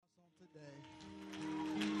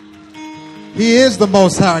He is the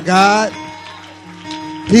Most High God.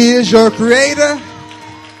 He is your creator.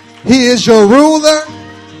 He is your ruler.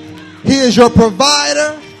 He is your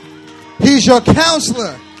provider. He's your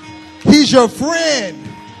counselor. He's your friend.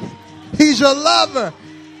 He's your lover.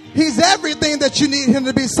 He's everything that you need him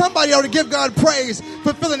to be. Somebody ought to give God praise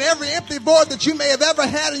for filling every empty void that you may have ever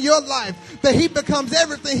had in your life. That he becomes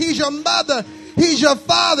everything. He's your mother. He's your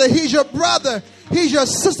father. He's your brother. He's your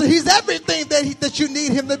sister. He's everything that you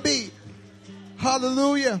need him to be.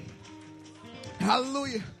 Hallelujah.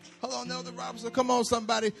 Hallelujah. Hold on, Elder Robinson. Come on,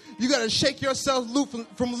 somebody. You got to shake yourself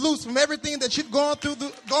loose from everything that you've gone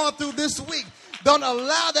through this week. Don't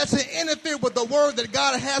allow that to interfere with the word that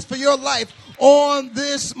God has for your life on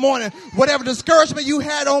this morning. Whatever discouragement you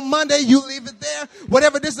had on Monday, you leave it there.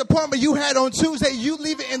 Whatever disappointment you had on Tuesday, you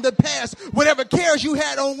leave it in the past. Whatever cares you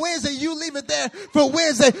had on Wednesday, you leave it there for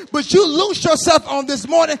Wednesday. But you loose yourself on this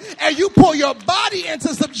morning and you pull your body into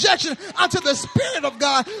subjection unto the Spirit of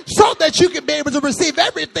God so that you can be able to receive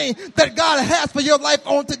everything that God has for your life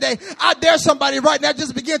on today. I dare somebody right now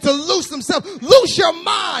just begin to loose themselves. Loose your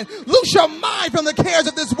mind. Loose your mind from the cares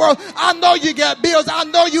of this world. I know you got bills. I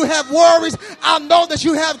know you have worries. I know that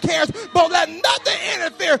you have cares, but let nothing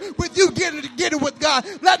interfere with you getting with God.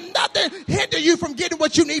 Let nothing hinder you from getting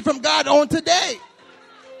what you need from God on today.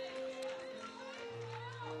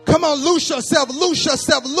 Come on, loose yourself, loose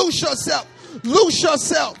yourself, loose yourself, loose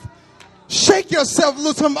yourself. Shake yourself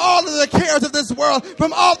loose from all of the cares of this world,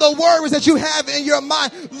 from all the worries that you have in your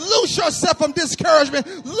mind. Loose yourself from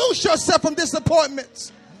discouragement. Loose yourself from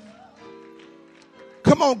disappointments.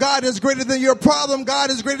 Come on, God is greater than your problem. God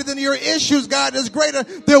is greater than your issues. God is greater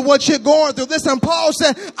than what you're going through. Listen, Paul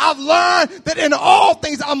said, I've learned that in all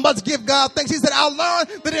things I must give God thanks. He said, I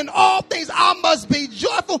learned that in all things I must be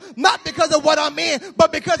joyful, not because of what I'm in,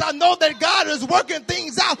 but because I know that God is working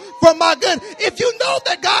things out for my good. If you know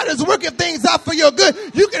that God is working things out for your good,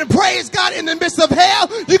 you can praise God in the midst of hell.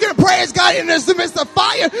 You can praise God in the midst of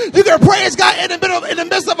fire. You can praise God in the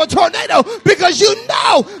midst of a tornado, because you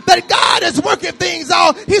know that God is working things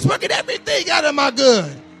out. He's working everything out of my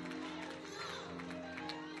good.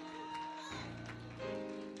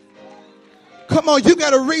 Come on, you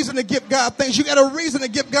got a reason to give God thanks. You got a reason to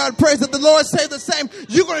give God praise. If the Lord say the same,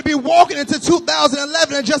 you're going to be walking into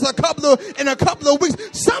 2011 in just a couple of weeks.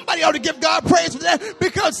 Somebody ought to give God praise for that,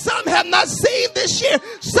 because some have not seen this year.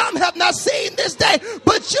 Some have not seen this day,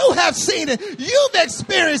 but you have seen it. You've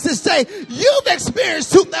experienced this day. You've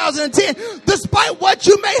experienced 2010. Despite what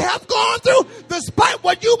you may have gone through, despite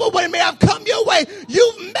what may have come your way,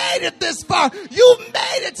 you've made it this far. You've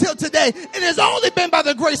made it till today. It has only been by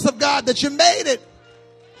the grace of God that you made it.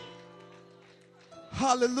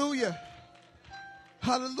 Hallelujah.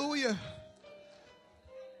 Hallelujah.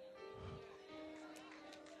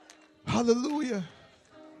 Hallelujah.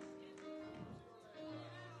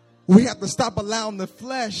 We have to stop allowing the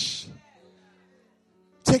flesh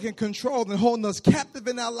taking control and holding us captive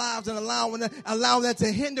in our lives and allowing that to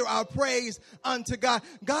hinder our praise unto God.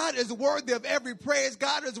 God is worthy of every praise.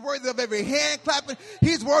 God is worthy of every hand clapping.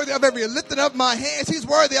 He's worthy of every lifting up my hands. He's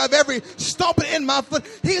worthy of every stomping in my foot.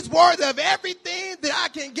 He's worthy of everything that I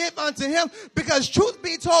can give unto him, because truth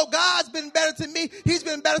be told, God's been better to me. He's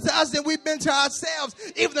been better to us than we've been to ourselves.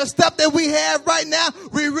 Even the stuff that we have right now,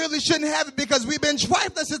 we really shouldn't have it, because we've been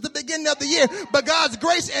trifling since the beginning of the year. But God's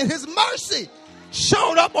grace and his mercy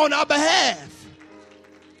showed up on our behalf.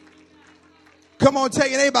 Come on, tell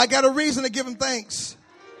your neighbor, I got a reason to give him thanks.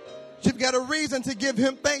 You've got a reason to give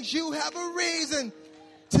him thanks. You have a reason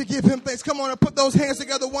to give him thanks. Come on and put those hands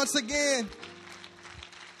together once again.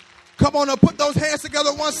 Come on and put those hands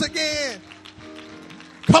together once again.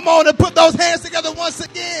 Come on and put those hands together once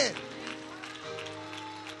again.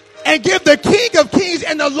 And give the King of Kings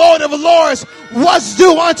and the Lord of Lords what's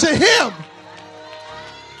due unto him.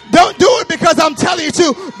 Don't do it because I'm telling you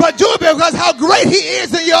to, but do it because how great he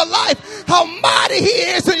is in your life, how mighty he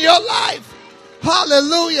is in your life.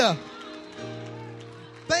 Hallelujah.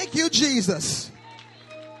 Thank you, Jesus.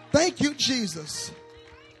 Thank you, Jesus.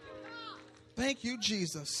 Thank you,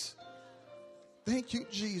 Jesus. Thank you,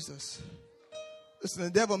 Jesus. Listen, the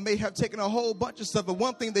devil may have taken a whole bunch of stuff, but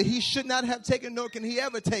one thing that he should not have taken, nor can he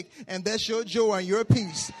ever take, and that's your joy and your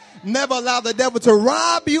peace. Never allow the devil to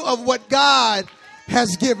rob you of what God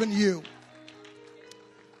has given you.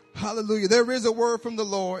 Hallelujah. There is a word from the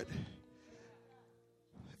Lord.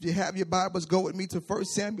 If you have your Bibles, go with me to 1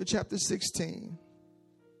 Samuel chapter 16.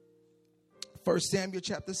 1 Samuel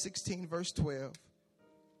chapter 16, verse 12.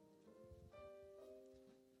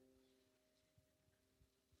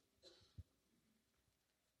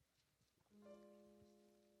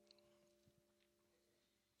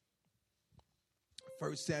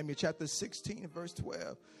 1 Samuel chapter 16, verse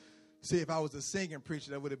 12. See, if I was a singing preacher,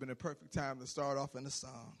 that would have been a perfect time to start off in a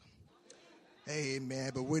song. Amen.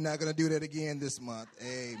 But we're not going to do that again this month.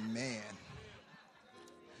 Amen.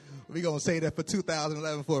 We're going to say that for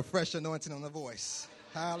 2011 for a fresh anointing on the voice.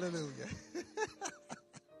 Hallelujah.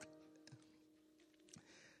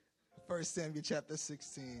 1 Samuel chapter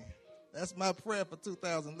 16. That's my prayer for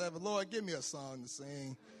 2011. Lord, give me a song to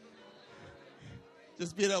sing.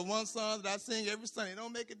 Just be that one song that I sing every Sunday. It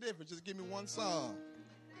don't make a difference. Just give me one song.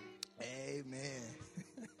 Amen.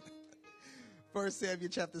 1 Samuel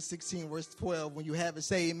chapter 16, verse 12. When you have it,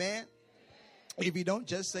 say amen. Amen. If you don't,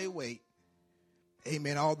 just say wait.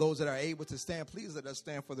 Amen. All those that are able to stand, please let us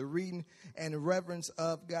stand for the reading and reverence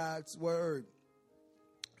of God's word.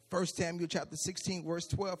 1 Samuel chapter 16, verse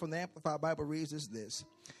 12 from the Amplified Bible reads as this.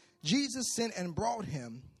 Jesus sent and brought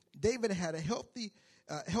him. David had a healthy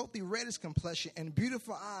reddish complexion and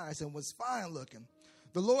beautiful eyes and was fine looking.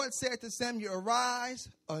 The Lord said to Samuel, arise,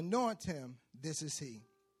 anoint him. This is he.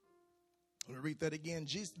 I'm going to read that again.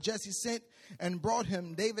 Jesse sent and brought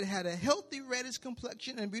him. David had a healthy reddish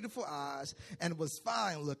complexion and beautiful eyes and was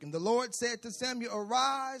fine looking. The Lord said to Samuel,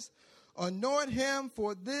 arise, anoint him,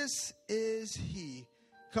 for this is he.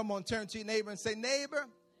 Come on, turn to your neighbor and say, neighbor,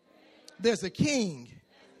 there's a king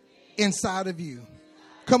inside of you.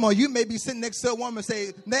 Come on, you may be sitting next to a woman and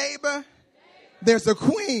say, neighbor, there's a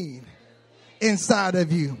queen inside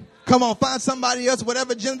of you. Come on, find somebody else,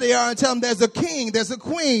 whatever gender they are, and tell them there's a king, there's a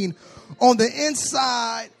queen on the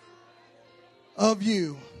inside of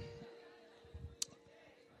you.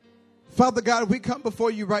 Father God, we come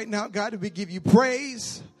before you right now, God, and we give you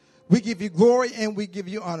praise, we give you glory, and we give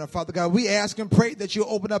you honor. Father God, we ask and pray that you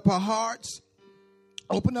open up our hearts,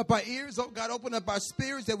 open up our ears, oh God, open up our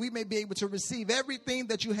spirits that we may be able to receive everything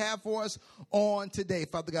that you have for us on today,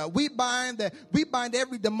 Father God. We bind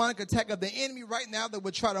every demonic attack of the enemy right now that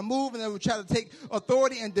would try to move and that would try to take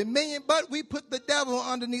authority and dominion, but we put the devil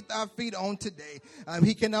underneath our feet on today.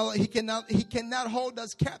 He cannot hold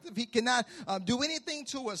us captive. He cannot do anything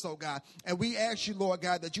to us, oh God. And we ask you, Lord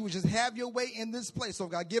God, that you would just have your way in this place, oh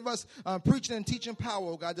God. Give us preaching and teaching power,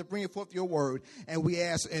 oh God, to bring forth your word. And we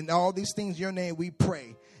ask in all these things in your name we pray.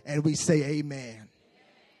 And we say amen.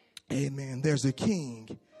 Amen. There's a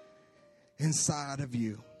king inside of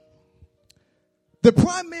you. The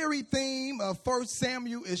primary theme of 1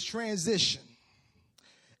 Samuel is transition.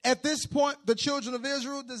 At this point, the children of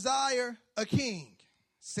Israel desire a king.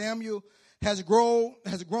 Samuel has grown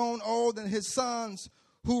old, and his sons,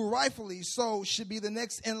 who rightfully so should be the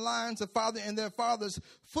next in line to follow in their father's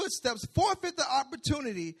footsteps, forfeit the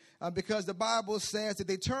opportunity because the Bible says that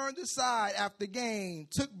they turned aside after gain,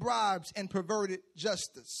 took bribes, and perverted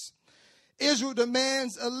justice. Israel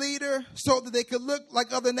demands a leader so that they could look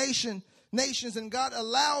like other nations, and God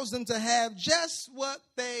allows them to have just what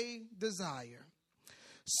they desire.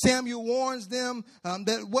 Samuel warns them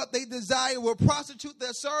that what they desire will prostitute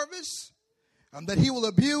their service, that he will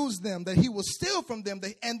abuse them, that he will steal from them,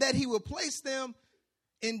 and that he will place them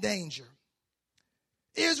in danger.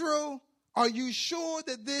 Israel, are you sure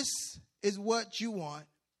that this is what you want?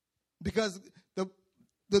 Because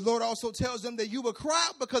the Lord also tells them that you will cry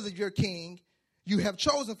out because of your king you have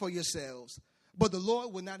chosen for yourselves, but the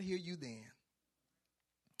Lord will not hear you then.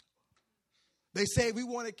 They say we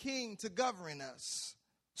want a king to govern us.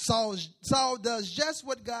 Saul does just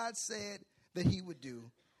what God said that he would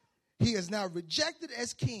do. He is now rejected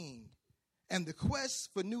as king, and the quest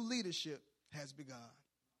for new leadership has begun.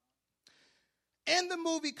 In the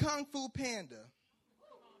movie Kung Fu Panda,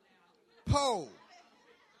 Po,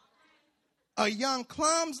 a young,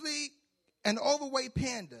 clumsy, and overweight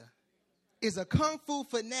panda, is a kung fu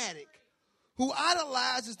fanatic who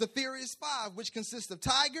idolizes the Furious Five, which consists of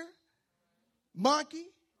tiger, monkey,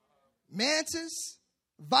 mantis,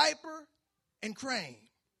 viper, and crane.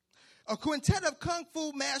 A quintet of kung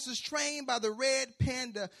fu masters trained by the red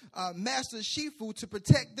panda master Shifu to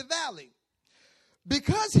protect the valley.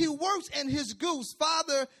 Because he works in his goose,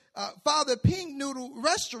 Father Pink Noodle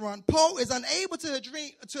restaurant, Po is unable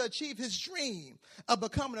to achieve his dream of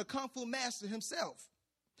becoming a kung fu master himself.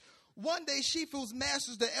 One day, Shifu's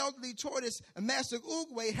master, the elderly tortoise, Master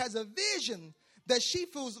Oogway, has a vision that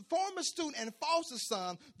Shifu's former student and foster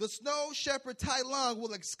son, the snow shepherd Tai Lung,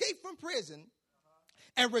 will escape from prison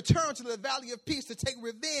and return to the Valley of Peace to take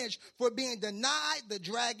revenge for being denied the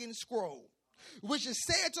dragon scroll, which is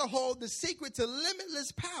said to hold the secret to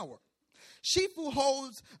limitless power. Shifu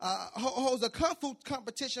holds a kung fu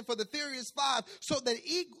competition for the Furious Five so that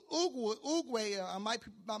Oogway,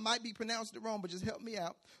 I might be pronouncing it wrong, but just help me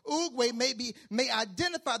out. Oogway may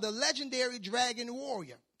identify the legendary dragon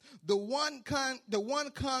warrior. the one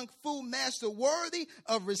kung fu master worthy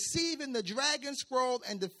of receiving the dragon scroll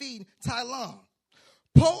and defeating Tai Lung.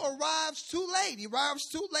 Po arrives too late. He arrives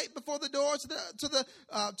too late before the doors to the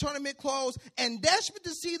tournament close, and desperate to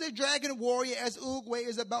see the dragon warrior as Oogway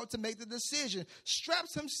is about to make the decision,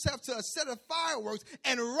 straps himself to a set of fireworks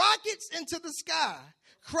and rockets into the sky,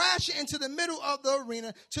 crashing into the middle of the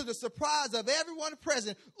arena. To the surprise of everyone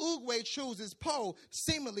present, Oogway chooses Po,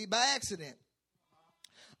 seemingly by accident.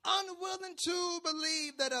 Unwilling to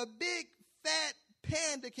believe that a big, fat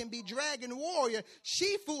panda can be dragon warrior,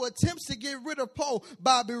 Shifu attempts to get rid of Po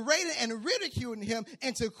by berating and ridiculing him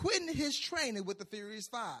into quitting his training with the Furious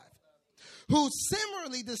Five, who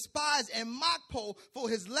similarly despise and mock Po for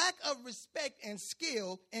his lack of respect and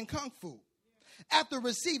skill in Kung Fu. After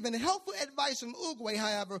receiving helpful advice from Oogway,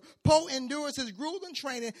 however, Po endures his grueling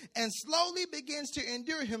training and slowly begins to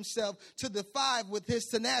endear himself to the five with his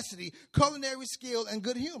tenacity, culinary skill, and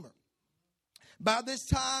good humor. By this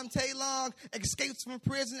time, Tai Lung escapes from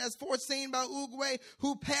prison as foreseen by Oogway,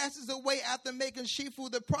 who passes away after making Shifu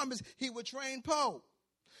the promise he would train Po.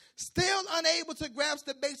 Still unable to grasp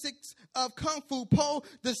the basics of Kung Fu, Po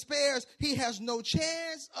despairs he has no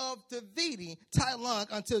chance of defeating Tai Lung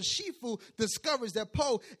until Shifu discovers that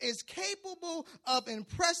Po is capable of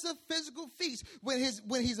impressive physical feats when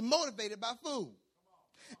he's motivated by food.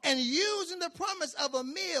 And using the promise of a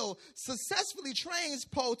meal, successfully trains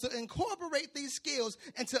Po to incorporate these skills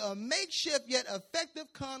into a makeshift yet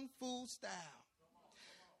effective Kung Fu style.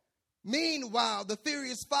 Meanwhile, the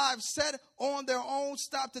Furious Five set on their own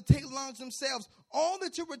stop to Tai Lung themselves, only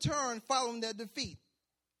to return following their defeat.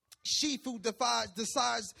 Shifu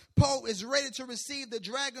decides Po is ready to receive the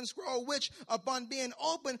Dragon Scroll, which, upon being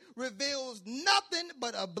opened, reveals nothing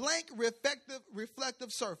but a blank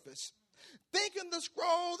reflective surface. Thinking the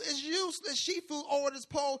scroll is useless, Shifu orders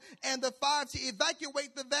Po and the five to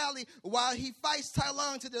evacuate the valley while he fights Tai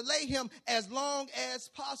Lung to delay him as long as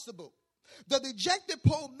possible. The dejected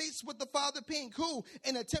Po meets with the father Pink, who,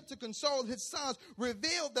 in an attempt to console his sons,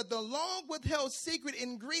 revealed that the long-withheld secret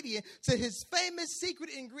ingredient to his famous secret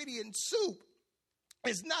ingredient soup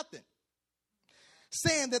is nothing,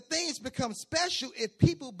 saying that things become special if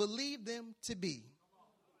people believe them to be.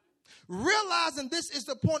 Realizing this is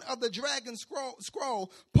the point of the Dragon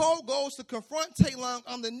Scroll, Po goes to confront Tai Lung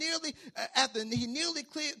after he nearly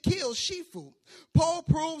kills Shifu. Po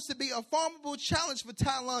proves to be a formidable challenge for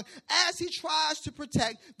Tai Lung as he tries to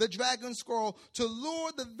protect the Dragon Scroll to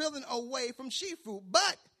lure the villain away from Shifu,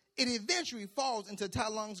 but it eventually falls into Tai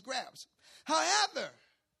Lung's grasp. However,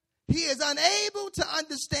 he is unable to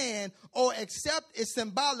understand or accept its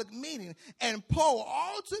symbolic meaning, and Po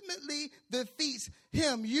ultimately defeats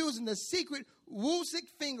him using the secret Wusik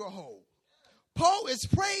fingerhold. Po is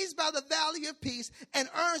praised by the Valley of Peace and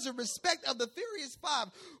earns the respect of the Furious Five,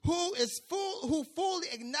 who fully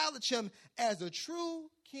acknowledge him as a true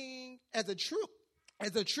king, as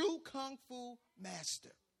a true Kung Fu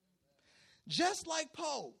master. Just like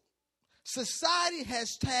Po, society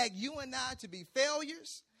has tagged you and I to be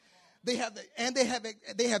failures. They have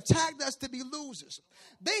tagged us to be losers.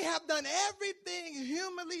 They have done everything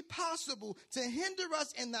humanly possible to hinder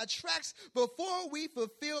us in our tracks before we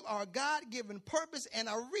fulfill our God-given purpose and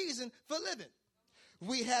our reason for living.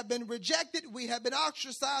 We have been rejected. We have been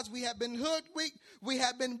ostracized. We have been hoodwinked. We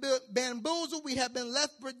have been bamboozled. We have been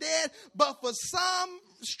left for dead. But for some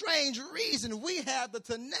strange reason, we have the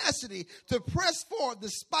tenacity to press forward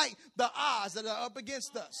despite the odds that are up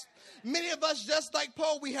against us. Many of us, just like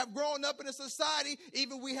Po, we have grown up in a society,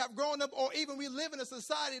 even we live in a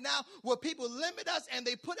society now where people limit us and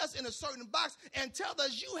they put us in a certain box and tell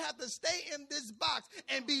us you have to stay in this box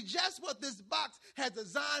and be just what this box has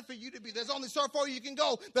designed for you to be. There's only so far you can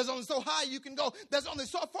go. There's only so high you can go. There's only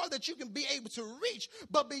so far that you can be able to reach.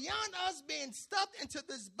 But beyond us being stuffed into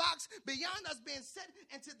this box, beyond us being set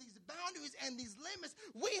into these boundaries and these limits,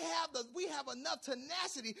 we have enough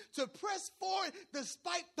tenacity to press forward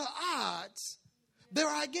despite the odds that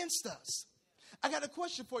are against us. I got a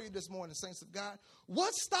question for you this morning, saints of God.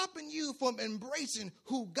 What's stopping you from embracing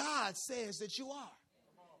who God says that you are?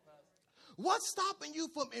 What's stopping you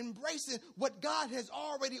from embracing what God has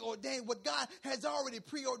already ordained, what God has already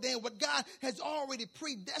preordained, what God has already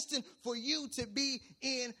predestined for you to be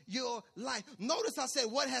in your life? Notice I said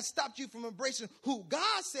what has stopped you from embracing who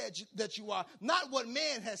God said that you are, not what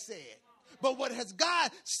man has said. but what has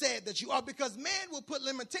God said that you are. Because man will put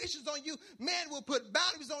limitations on you. Man will put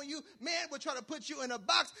boundaries on you. Man will try to put you in a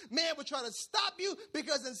box. Man will try to stop you,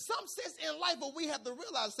 because in some sense in life, what we have to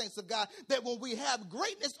realize, saints of God, that when we have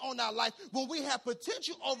greatness on our life, when we have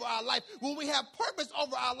potential over our life, when we have purpose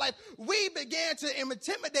over our life, we began to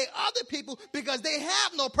intimidate other people because they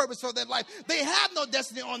have no purpose for their life. They have no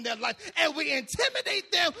destiny on their life. And we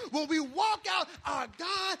intimidate them when we walk out our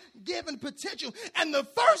God-given potential. And the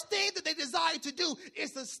first thing that they desire to do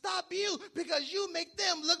is to stop you because you make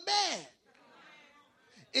them look bad.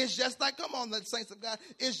 It's just like, come on, the saints of God.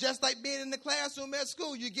 It's just like being in the classroom at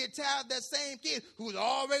school. You get tired of that same kid who's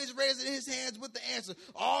always raising his hands with the answer,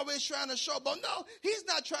 always trying to showboat. No, he's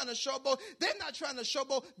not trying to showboat. They're not trying to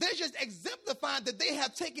showboat. They're just exemplifying that they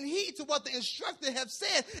have taken heed to what the instructor have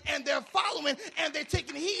said, and they're following, and they're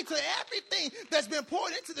taking heed to everything that's been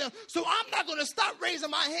poured into them. So I'm not going to stop raising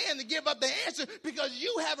my hand to give up the answer because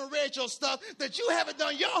you haven't read your stuff, that you haven't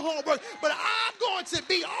done your homework, but I'm going to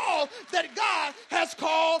be all that God has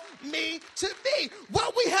called me to be.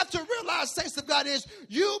 What we have to realize, saints of God, is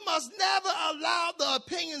you must never allow the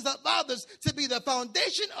opinions of others to be the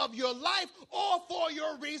foundation of your life or for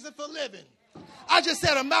your reason for living. I just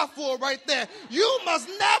said a mouthful right there. You must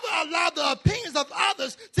never allow the opinions of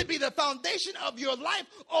others to be the foundation of your life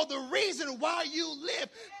or the reason why you live.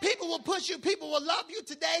 People will push you. People will love you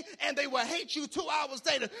today, and they will hate you 2 hours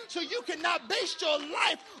later. So you cannot base your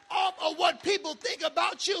life off of what people think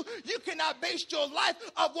about you. You cannot base your life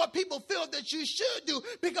off what people feel that you should do.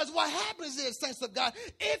 Because what happens is, saints of God,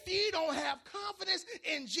 if you don't have confidence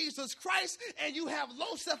in Jesus Christ and you have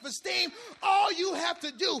low self-esteem, all you have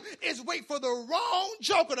to do is wait for the wrong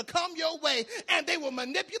joker to come your way, and they will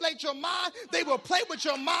manipulate your mind. They will play with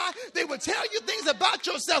your mind. They will tell you things about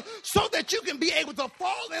yourself so that you can be able to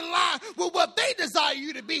fall in line with what they desire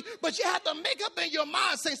you to be. But you have to make up in your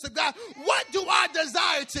mind, saints of God, what do I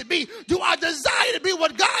desire to be? Do I desire to be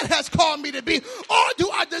what God has called me to be, or do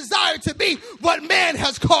I desire to be what man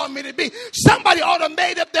has called me to be? Somebody ought to have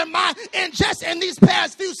made up their mind in these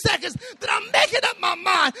past few seconds that I'm making up my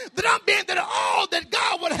mind that I'm being that all that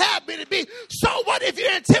God would have me to be. So what if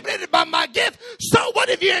you're intimidated by my gift? So what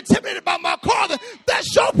if you're intimidated by my calling?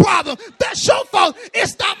 That's your problem. That's your fault.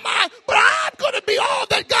 It's not mine. But I'm going to be all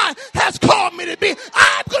that God has called me to be.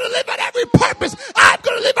 I'm going to live out every purpose. I'm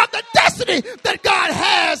going to live out the destiny that God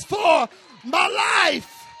has for my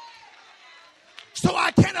life. So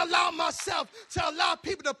I can't allow myself to allow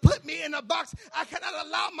people to put me in a box. I cannot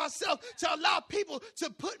allow myself to allow people to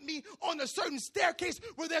put me on a certain staircase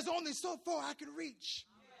where there's only so far I can reach.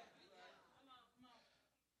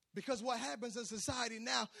 Because what happens in society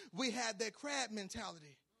now, we have that crab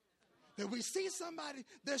mentality. That we see somebody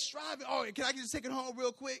that's striving. Oh, can I just take it home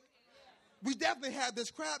real quick? We definitely have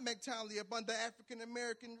this crab mentality upon the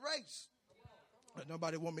African-American race.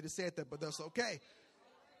 Nobody want me to say that, but that's okay.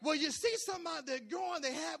 Well, you see somebody that's growing,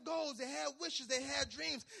 they have goals, they have wishes, they have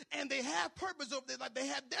dreams, and they have purpose over their life. They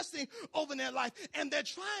have destiny over their life, and they're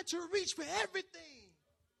trying to reach for everything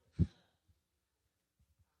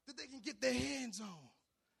that they can get their hands on.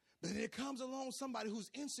 But then it comes along somebody who's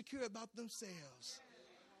insecure about themselves.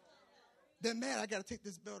 They're mad, I got to take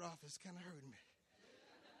this belt off. It's kind of hurting me.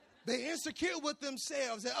 They're insecure with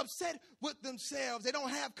themselves. They're upset with themselves. They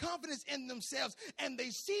don't have confidence in themselves. And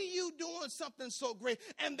they see you doing something so great.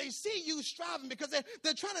 And they see you striving because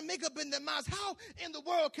they're trying to make up in their minds, how in the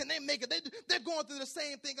world can they make it? They're going through the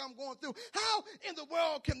same thing I'm going through. How in the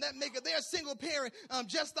world can that make it? They're a single parent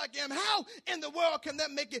just like I am. How in the world can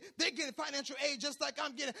that make it? They're getting financial aid just like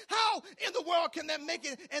I'm getting. How in the world can that make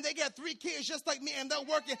it? And they got 3 kids just like me, and they're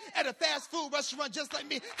working at a fast food restaurant just like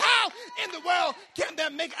me. How in the world can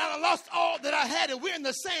that make it? I lost all that I had, and we're in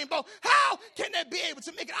the same boat. How can they be able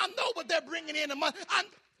to make it? I know what they're bringing in a month. I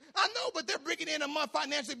know what they're bringing in a month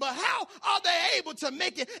financially, but how are they able to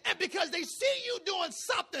make it? And because they see you doing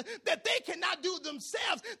something that they cannot do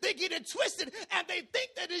themselves, they get it twisted, and they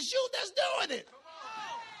think that it's you that's doing it.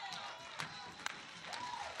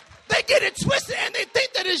 They get it twisted and they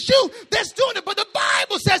think that it's you that's doing it. But the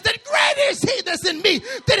Bible says that greater is he that's in me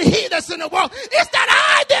than he that's in the world. It's not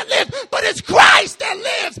I that live, but it's Christ that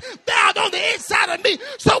lives down on the inside of me.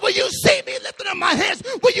 So when you see me lifting up my hands,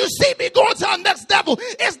 when you see me going to our next level,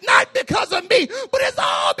 it's not because of me, but it's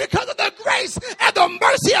all because of the grace and the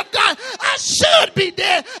mercy of God. I should be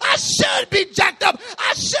dead. I should be jacked up.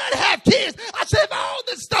 I should have kids. I should have all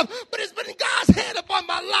this stuff, but it's been God's hand upon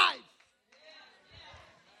my life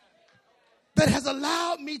that has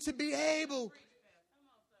allowed me to be able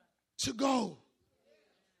to go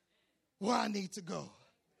where I need to go,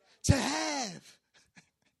 to have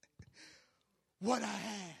what I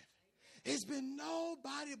have. It's been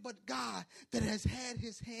nobody but God that has had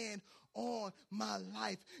his hand on my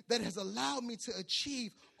life, that has allowed me to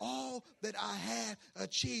achieve all that I have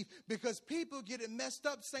achieved. Because people get it messed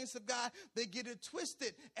up, saints of God. They get it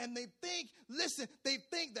twisted, and they think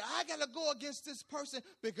that I got to go against this person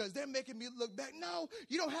because they're making me look bad. No,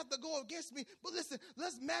 you don't have to go against me. But listen,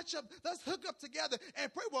 let's match up. Let's hook up together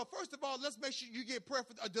and pray. Well, first of all, let's make sure you get prayer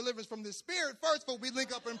for deliverance from the spirit first before we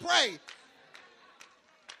link up and pray.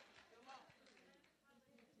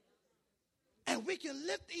 And we can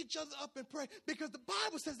lift each other up and pray, because the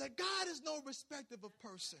Bible says that God is no respecter of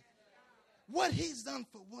person. What he's done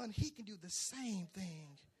for one, he can do the same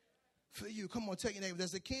thing for you. Come on, tell your neighbor,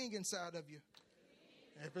 there's a king inside of you.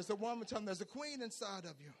 And if it's a woman, tell them there's a queen inside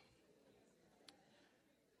of you.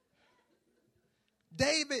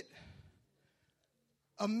 David,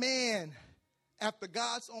 a man after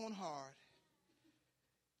God's own heart,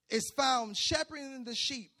 is found shepherding the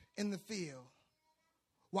sheep in the field,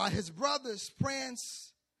 while his brothers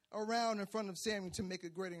prance around in front of Samuel to make a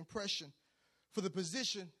great impression for the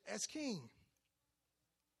position as king.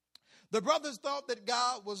 The brothers thought that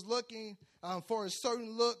God was looking for a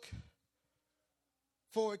certain look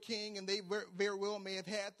for a king, and they very well may have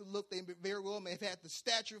had the look. They very well may have had the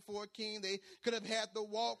stature for a king. They could have had the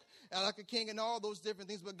walk like a king and all those different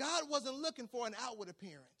things. But God wasn't looking for an outward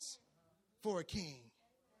appearance for a king.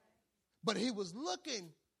 But he was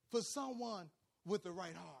looking for someone with the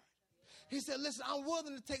right heart. He said, listen, I'm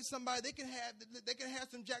willing to take somebody. They can have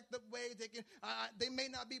some jacked up ways. They may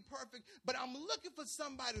not be perfect, but I'm looking for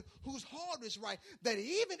somebody whose heart is right, that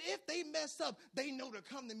even if they mess up, they know to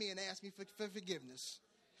come to me and ask me for forgiveness.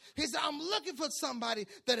 He said, I'm looking for somebody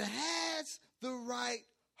that has the right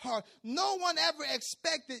heart. No one ever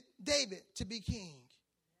expected David to be king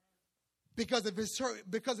because of his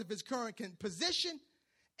current position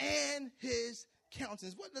and his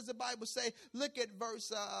countenance. What does the Bible say? Look at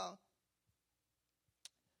verse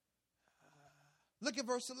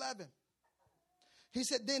 11. He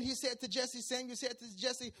said to Jesse, Samuel said to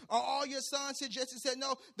Jesse, are all your sons here? Jesse said,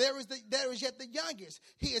 no, there is yet the youngest.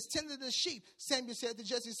 He is tending the sheep. Samuel said to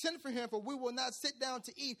Jesse, send for him, for we will not sit down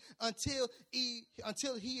to eat until he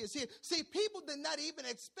is here. See, people did not even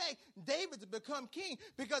expect David to become king,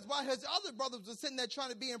 because while his other brothers were sitting there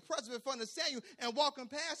trying to be impressive in front of Samuel and walking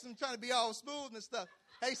past him trying to be all smooth and stuff.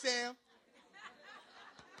 Hey, Sam.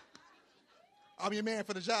 I'm your man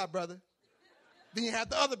for the job, brother. Then you have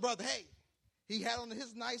the other brother. Hey. He had on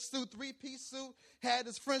his nice suit, 3-piece suit, had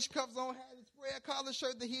his French cuffs on, had his square collar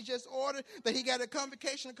shirt that he just ordered, that he got at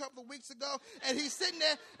convocation a couple of weeks ago. And he's sitting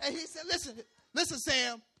there, and he said, listen,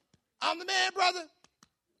 Sam, I'm the man, brother.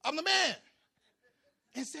 I'm the man.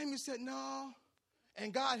 And Samuel said, no.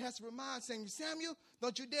 And God has to remind Samuel,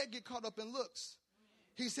 don't you dare get caught up in looks.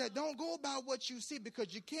 He said, don't go by what you see,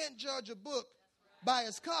 because you can't judge a book by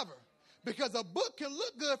its cover. Because a book can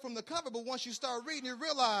look good from the cover, but once you start reading, you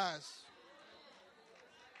realize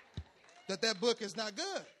that book is not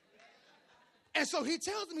good. And so he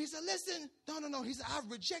tells him, he said, listen, no. He said, I've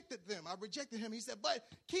rejected them. I rejected him. He said, but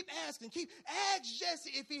keep asking. Ask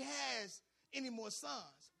Jesse if he has any more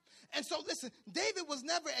sons. And so listen, David was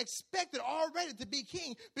never expected already to be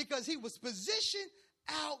king, because he was positioned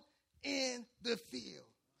out in the field.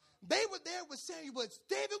 They were there with Samuel, but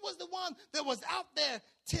David was the one that was out there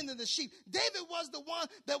tending the sheep. David was the one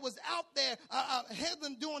that was out there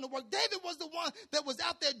handling, doing the work. David was the one that was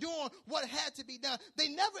out there doing what had to be done. They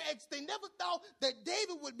never thought that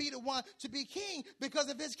David would be the one to be king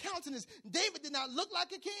because of his countenance. David did not look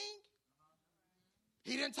like a king.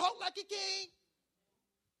 He didn't talk like a king.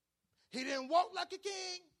 He didn't walk like a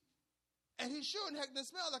king. And he sure didn't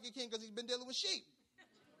smell like a king, because he's been dealing with sheep.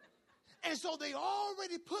 And so they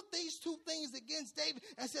already put these two things against David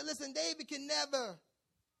and said, listen, David can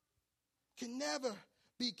never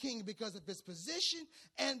be king because of his position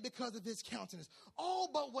and because of his countenance. Oh,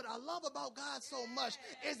 but what I love about God so much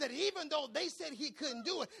is that even though they said he couldn't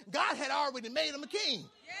do it, God had already made him a king.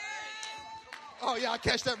 Oh, yeah, I'll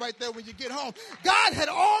catch that right there when you get home. God had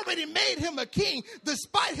already made him a king,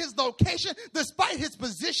 despite his location, despite his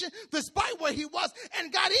position, despite where he was.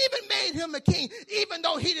 And God even made him a king, even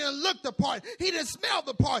though he didn't look the part. He didn't smell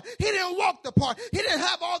the part. He didn't walk the part. He didn't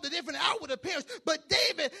have all the different outward appearance. But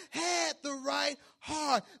David had the right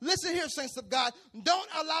heart. Listen here, saints of God. Don't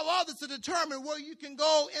allow others to determine where you can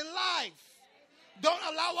go in life. Don't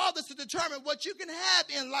allow others to determine what you can have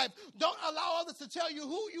in life. Don't allow others to tell you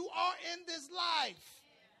who you are in this life.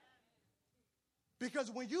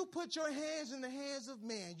 Because when you put your hands in the hands of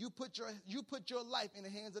man, you put your life in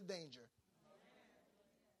the hands of danger.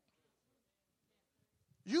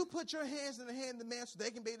 You put your hands in the hand of the man so they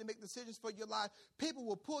can be able to make decisions for your life. People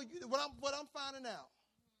will pull you. What I'm finding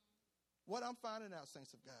out,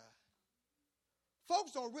 saints of God,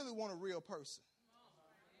 folks don't really want a real person.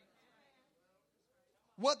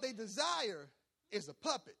 What they desire is a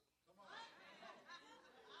puppet.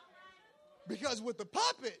 Because with the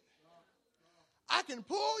puppet, I can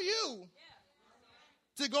pull you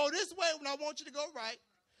to go this way when I want you to go right.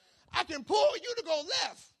 I can pull you to go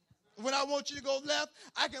left when I want you to go left.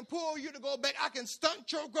 I can pull you to go back. I can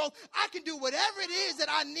stunt your growth. I can do whatever it is that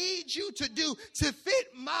I need you to do to fit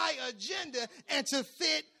my agenda and to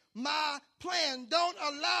fit my plan. Don't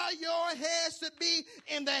allow your hands to be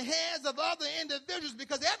in the hands of other individuals,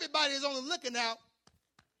 because everybody is only looking out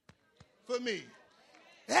for me.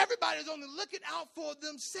 Everybody's only looking out for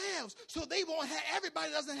themselves. So they won't have,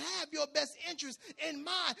 everybody doesn't have your best interest in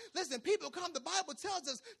mind. Listen, people come, the Bible tells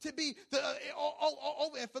us to be,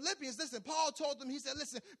 over in Philippians, listen, Paul told them, he said,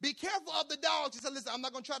 listen, be careful of the dogs. He said, listen, I'm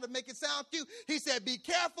not going to try to make it sound cute. He said, be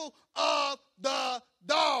careful of the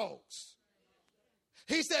dogs.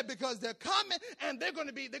 He said, because they're coming and they're going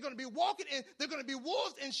to be walking in, they're going to be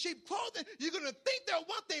wolves in sheep clothing. You're going to think they're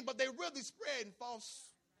one thing, but they're really spreading false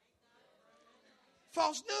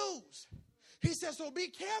news. He says, so be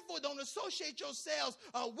careful. Don't associate yourselves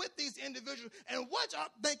with these individuals. And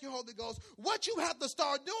thank you, Holy Ghost. What you have to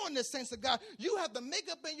start doing, this saints of God, you have to make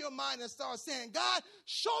up in your mind and start saying, God,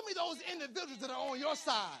 show me those individuals that are on your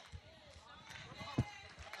side.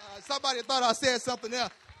 Somebody thought I said something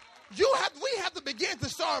else. We have to begin to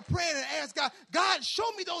start praying and ask God, God, show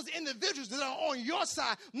me those individuals that are on your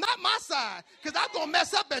side, not my side, because I'm going to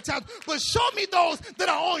mess up at times, but show me those that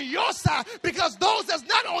are on your side, because those that's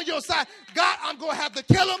not on your side, God, I'm going to have to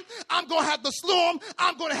kill them. I'm going to have to slew them.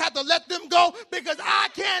 I'm going to have to let them go, because I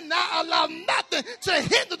cannot allow nothing to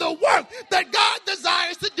hinder the work that God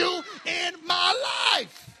desires to do in my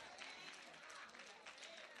life.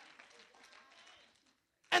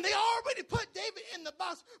 And they already put David in the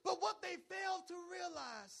box. But what they failed to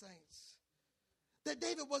realize, saints, that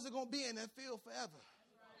David wasn't going to be in that field forever.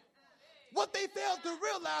 What they failed to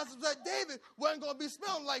realize was that David wasn't going to be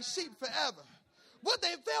smelling like sheep forever. What they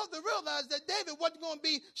failed to realize that David wasn't going to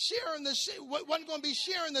be shearing the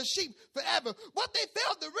sheep forever. What they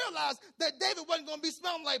failed to realize that David wasn't going to be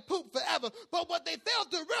smelling like poop forever. But what they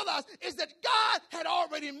failed to realize is that God had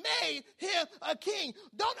already made him a king.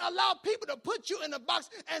 Don't allow people to put you in a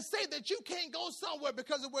box and say that you can't go somewhere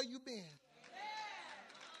because of where you've been.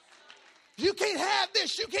 You can't have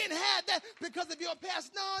this. You can't have that because of your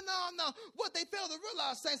past. No. What they failed to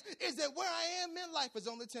realize, saints, is that where I am in life is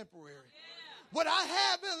only temporary. What I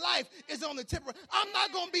have in life is only temporary. I'm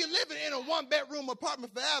not going to be living in a one-bedroom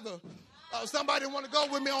apartment forever. Somebody want to go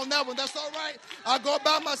with me on that one? That's all right. I'll go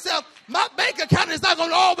by myself. My bank account is not going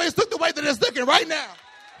to always look the way that it's looking right now.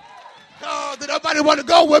 Oh, did nobody want to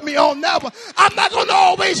go with me on that one? I'm not going to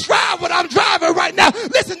always drive what I'm driving right now.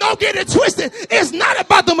 Listen, don't get it twisted. It's not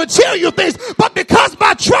about the material things, but because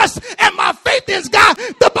my trust and my faith is God,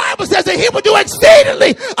 the Bible says that he will do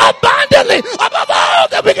exceedingly, abundantly, above all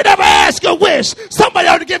that we could ever ask or wish. Somebody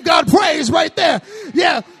ought to give God praise right there.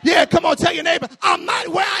 Yeah, come on, tell your neighbor, I'm not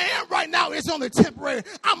where I am right now. It's only temporary.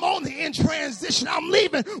 I'm only in transition. I'm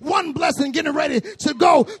leaving one blessing, getting ready to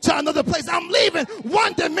go to another place. I'm leaving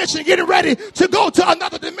one dimension, getting ready to go to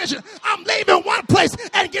another dimension. I'm leaving one place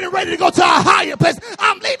and getting ready to go to a higher place.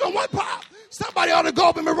 I'm leaving one part. Somebody ought to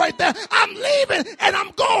go with me right there. I'm leaving and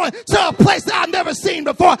I'm going to a place that I've never seen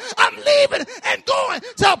before. I'm leaving and going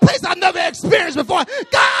to a place I've never experienced before.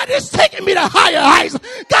 God is taking me to higher heights.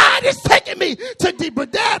 God is taking me to deeper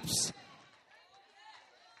depths.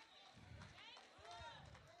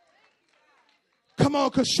 Come on,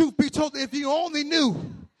 because truth be told, if you only knew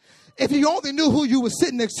who you were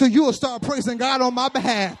sitting next to, you will start praising God on my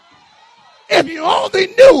behalf. If you only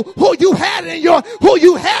knew who you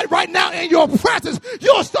had right now in your presence,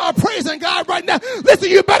 you'll start praising God right now. Listen,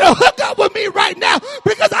 you better hook up with me right now,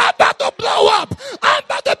 because I'm about to blow up. I'm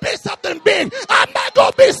about to be something big. I'm not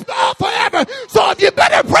going to be small forever. So if you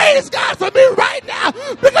better praise God for me right now,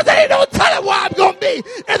 because there ain't no telling where I'm going to be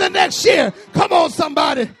in the next year. Come on,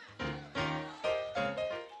 somebody.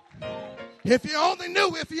 If you only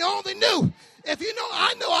knew. If you know,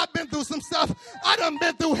 I know I've been through some stuff. I done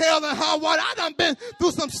been through hell and high water. I done been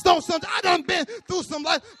through some stones. I done been through some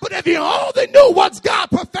life. But if you only knew what's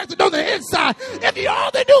God perfected on the inside, if you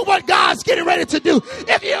only knew what God's getting ready to do,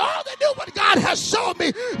 if you only knew what God has shown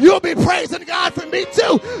me, you'll be praising God for me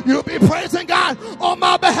too. You'll be praising God on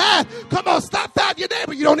my behalf. Come on, stop that, your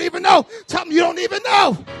neighbor. You don't even know. Tell them you don't even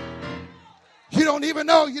know. You don't even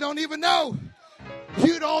know. You don't even know.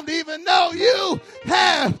 You don't even know. You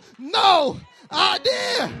have no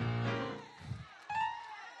idea.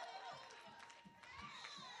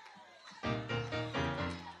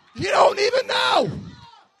 You don't even know.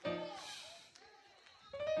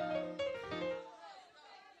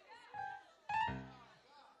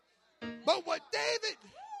 But what David,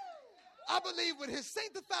 I believe, with his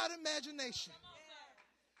sanctified imagination,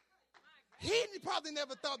 he probably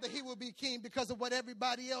never thought that he would be king because of what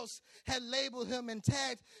everybody else had labeled him and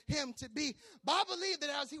tagged him to be. But I believe that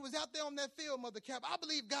as he was out there on that field, Mother Cap, I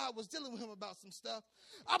believe God was dealing with him about some stuff.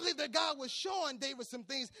 I believe that God was showing David some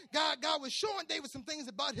things. God was showing David some things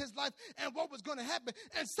about his life and what was going to happen.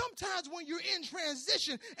 And sometimes when you're in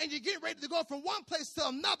transition and you get ready to go from one place to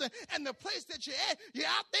another, and the place that you're at, you're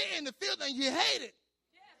out there in the field and you hate it.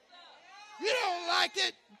 You don't like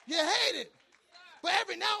it. You hate it. But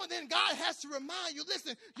every now and then, God has to remind you,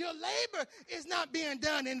 listen, your labor is not being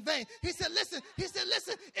done in vain. He said, listen,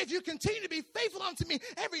 if you continue to be faithful unto me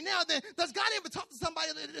every now and then, does God ever talk to somebody,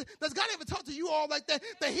 does God ever talk to you all like that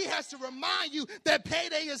he has to remind you that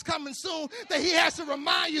payday is coming soon, that he has to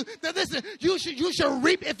remind you that, listen, you should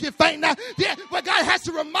reap if you faint not. Yeah, but God has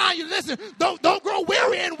to remind you, listen, don't grow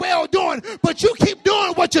weary in well doing, but you keep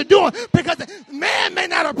doing what you're doing, because man may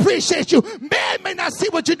not appreciate you, man may not see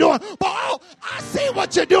what you're doing, but I see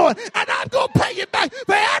what you're doing, and I'm going to pay you back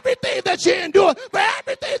for everything that you endured, for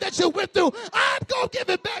everything that you went through. I'm going to give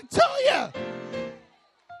it back to you.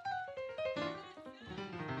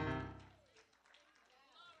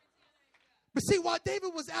 But see, while David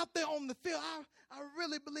was out there on the field, I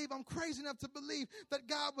really believe, I'm crazy enough to believe that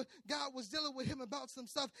God was dealing with him about some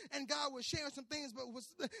stuff, and God was sharing some things,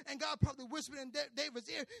 and God probably whispered in David's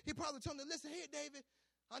ear. He probably told him, listen, here, David,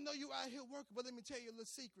 I know you out here working, but let me tell you a little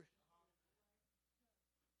secret.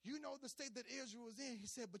 You know the state that Israel was in. He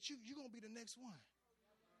said, but you're going to be the next one.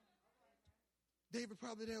 David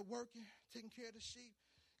probably there working, taking care of the sheep.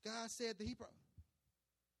 God said that he probably,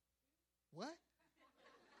 what?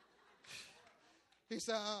 He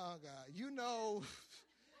said, God, you know,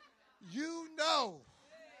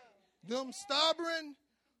 them stubborn,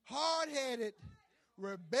 hard-headed,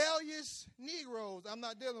 rebellious Negroes, I'm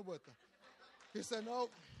not dealing with them. He said, nope.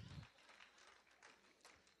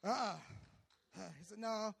 He said,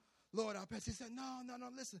 no, Lord, I'll pass. He said, no,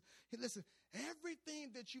 listen. Listen, everything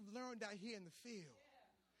that you've learned out here in the field,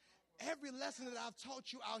 every lesson that I've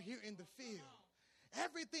taught you out here in the field,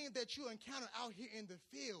 everything that you encounter out here in the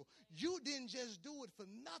field, you didn't just do it for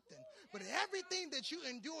nothing. But everything that you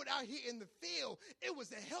endured out here in the field, it was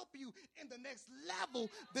to help you in the next level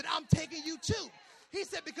that I'm taking you to. He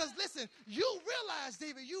said, because listen, you realize,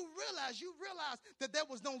 David, you realize that there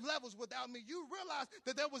was no levels without me. You realize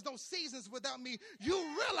that there was no seasons without me. You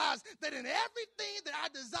realize that in everything that I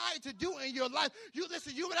desire to do in your life, you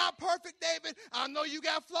are not perfect, David. I know you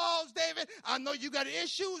got flaws, David. I know you got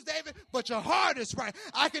issues, David, but your heart is right.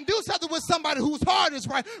 I can do something with somebody whose heart is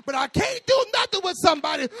right, but I can't do nothing with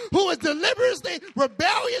somebody who is deliberately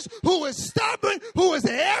rebellious, who is stubborn, who is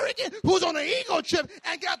arrogant, who's on an ego trip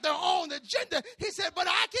and got their own agenda. He said, but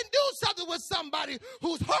I can do something with somebody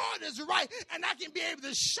whose heart is right, and I can be able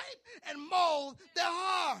to shape and mold their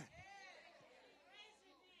heart.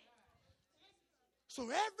 So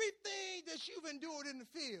everything that you've endured in the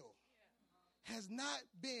field has not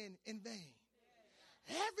been in vain.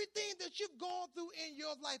 Everything that you've gone through in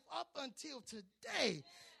your life up until today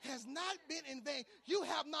has not been in vain. You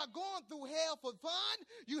have not gone through hell for fun.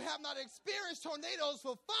 You have not experienced tornadoes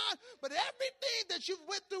for fun. But everything that you've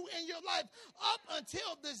went through in your life up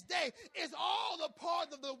until this day is all a part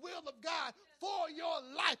of the will of God for your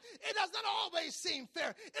life. It does not always seem fair.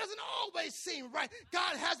 It doesn't always seem right.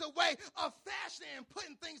 God has a way of fashioning and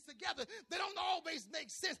putting things together that don't always make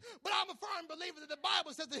sense. But I'm a firm believer that the Bible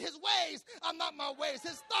says that his ways are not my ways.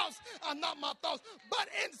 His thoughts are not my thoughts. But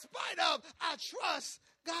in spite of, I trust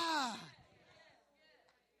God.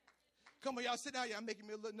 Come on, y'all sit down. Y'all making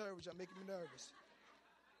me a little nervous. Y'all making me nervous.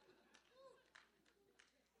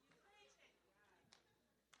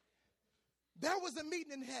 There was a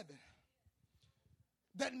meeting in heaven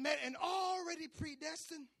that met an already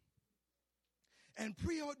predestined and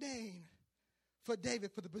preordained for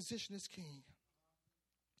David for the position as king.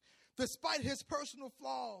 Despite his personal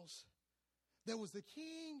flaws, there was the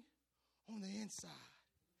king on the inside.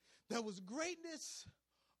 There was greatness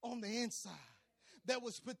on the inside. There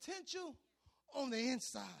was potential on the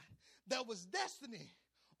inside. There was destiny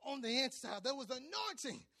on the inside. There was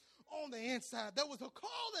anointing on the inside. There was a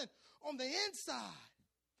calling on the inside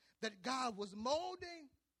that God was molding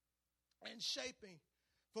and shaping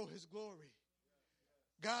for his glory.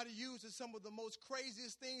 God uses some of the most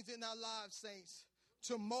craziest things in our lives, saints,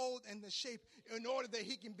 to mold and to shape in order that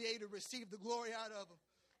he can be able to receive the glory out of them.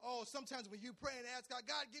 Oh, sometimes when you pray and ask God,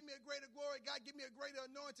 God, give me a greater glory. God, give me a greater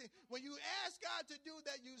anointing. When you ask God to do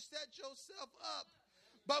that, you set yourself up.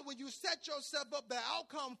 But when you set yourself up, the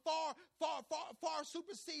outcome far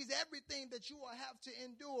supersedes everything that you will have to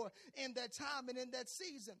endure in that time and in that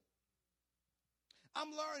season. I'm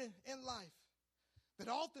learning in life that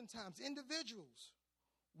oftentimes individuals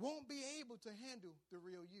won't be able to handle the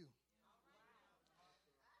real you.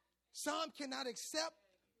 Some cannot accept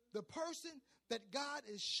the person that God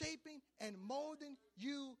is shaping and molding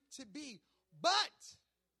you to be. But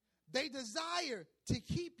they desire to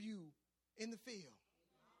keep you in the field.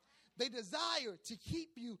 They desire to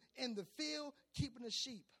keep you in the field, keeping the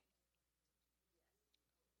sheep.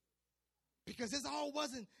 Because this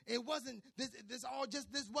wasn't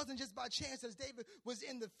just by chance as David was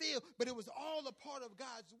in the field, but it was all a part of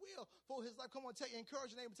God's will for his life. Come on,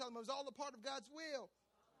 encourage your neighbor, tell him it was all a part of God's will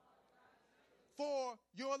for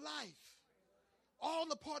your life.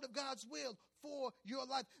 All a part of God's will for your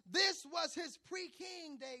life. This was his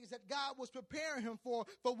pre-king days that God was preparing him for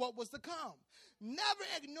what was to come. Never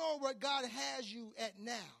ignore where God has you at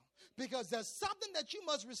now. Because there's something that you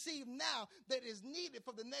must receive now that is needed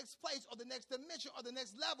for the next place or the next dimension or the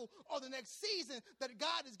next level or the next season that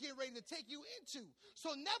God is getting ready to take you into.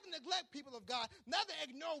 So never neglect, people of God. Never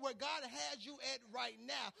ignore where God has you at right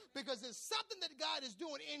now, because there's something that God is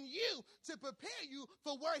doing in you to prepare you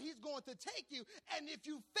for where he's going to take you. And if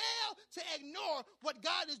you fail to ignore what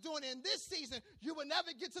God is doing in this season, you will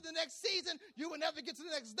never get to the next season. You will never get to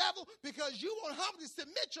the next level, because you won't humbly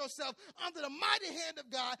submit yourself under the mighty hand of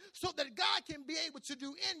God, so that God can be able to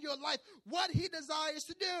do in your life what he desires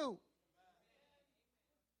to do.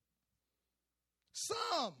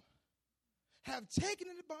 Some have taken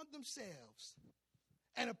it upon themselves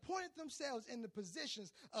and appointed themselves in the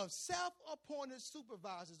positions of self-appointed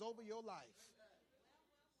supervisors over your life.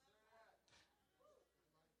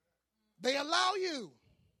 They allow you.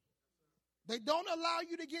 They don't allow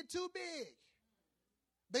you to get too big.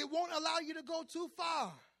 They won't allow you to go too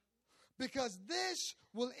far, because this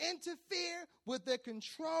will interfere with their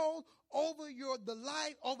control over your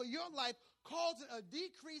life, causing a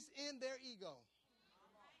decrease in their ego.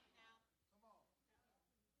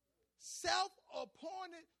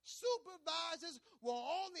 Self-appointed supervisors will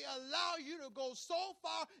only allow you to go so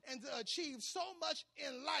far and to achieve so much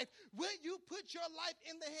in life when you put your life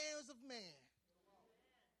in the hands of man.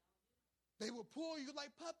 They will pull you like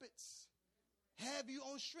puppets, have you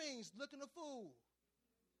on strings looking a fool.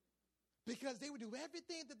 Because they would do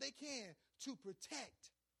everything that they can to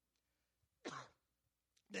protect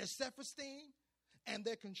their self-esteem and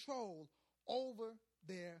their control over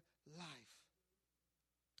their life.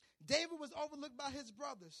 David was overlooked by his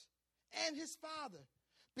brothers and his father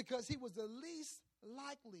because he was the least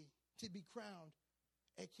likely to be crowned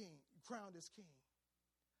as king.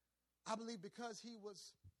 I believe because he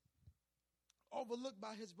was overlooked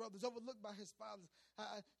by his brothers, overlooked by his fathers.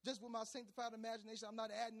 Just with my sanctified imagination, I'm not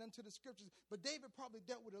adding none to the scriptures, but David probably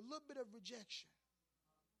dealt with a little bit of rejection.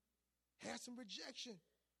 Had some rejection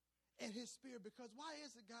in his spirit, because why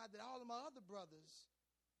is it, God, that all of my other brothers,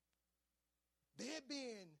 they're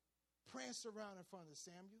being pranced around in front of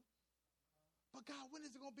Samuel? But God, when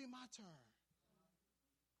is it going to be my turn?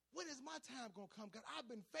 When is my time going to come? God, I've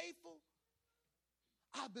been faithful.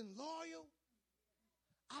 I've been loyal.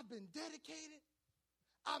 I've been dedicated.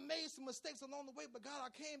 I made some mistakes along the way, but God,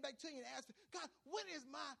 I came back to you and asked, God, when is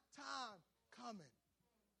my time coming?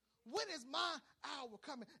 When is my hour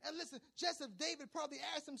coming? And listen, just as David probably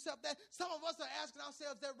asked himself that, some of us are asking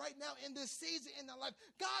ourselves that right now in this season in our life.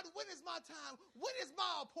 God, when is my time? When is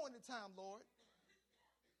my appointed time, Lord?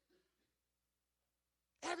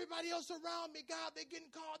 Everybody else around me, God, they're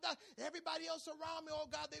getting called out. Everybody else around me, oh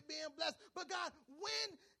God, they're being blessed. But God, when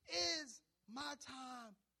is my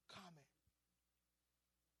time coming?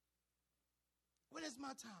 When is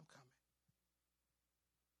my time coming?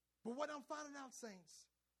 But what I'm finding out, saints,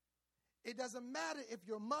 it doesn't matter if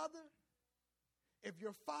your mother, if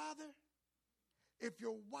your father, if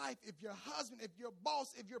your wife, if your husband, if your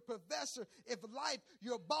boss, if your professor, if life,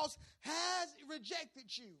 your boss has rejected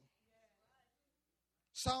you.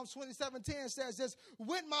 Psalms 27:10 says this: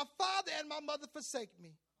 when my father and my mother forsake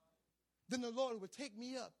me, then the Lord will take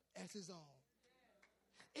me up as his own.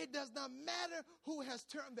 It does not matter who has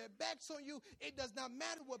turned their backs on you. It does not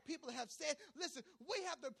matter what people have said. Listen, we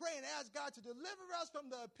have to pray and ask God to deliver us from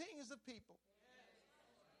the opinions of people.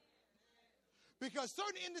 Because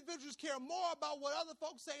certain individuals care more about what other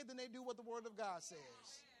folks say than they do what the Word of God says.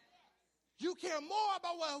 You care more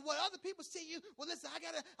about what other people see you. Well, listen, I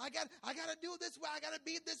gotta do it this way. I gotta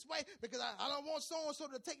be this way because I don't want so and so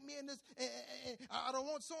to take me in this. I don't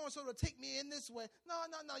want so and so to take me in this way. No.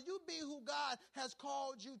 You be who God has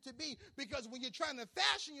called you to be. Because when you're trying to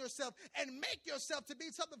fashion yourself and make yourself to be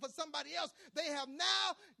something for somebody else, they have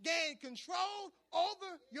now gained control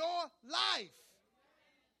over your life.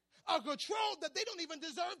 A control that they don't even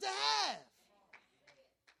deserve to have.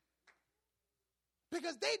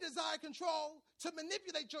 Because they desire control to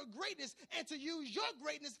manipulate your greatness and to use your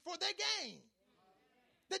greatness for their gain.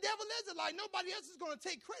 The devil is like nobody else is going to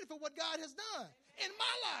take credit for what God has done in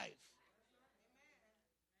my life.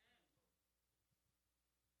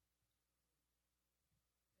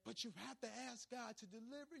 But you have to ask God to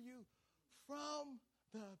deliver you from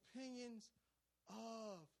the opinions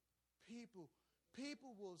of people.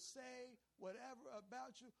 People will say whatever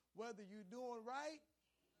about you, whether you're doing right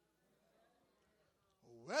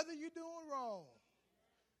or whether you're doing wrong.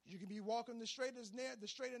 You can be walking the straight and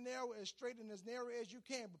narrow as you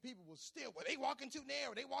can, but people will still, well, they walking too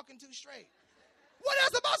narrow, they walking too straight. What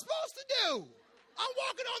else am I supposed to do? I'm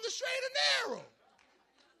walking on the straight and narrow.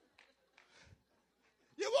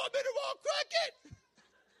 You want me to walk crooked?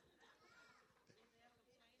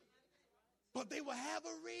 But they will have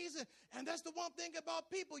a reason. And that's the one thing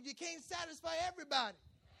about people. You can't satisfy everybody.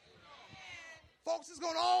 Folks is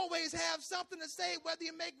going to always have something to say, whether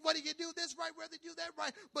you do this right, whether you do that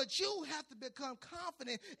right. But you have to become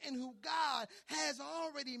confident in who God has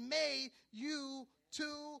already made you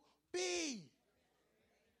to be.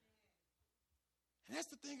 And that's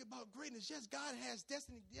the thing about greatness. Yes, God has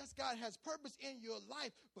destiny. Yes, God has purpose in your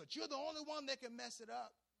life, but you're the only one that can mess it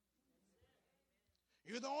up.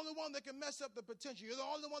 You're the only one that can mess up the potential. You're the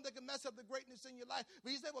only one that can mess up the greatness in your life.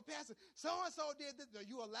 But you say, well, Pastor, so-and-so did this.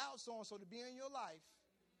 You allowed so-and-so to be in your life.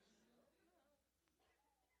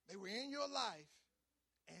 They were in your life,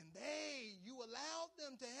 and you allowed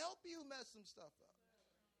them to help you mess some stuff up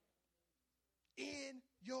in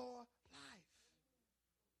your life.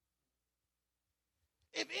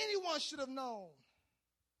 If anyone should have known,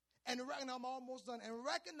 and I'm almost done, and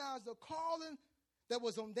recognized the calling that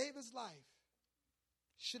was on David's life,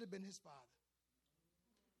 should have been his father.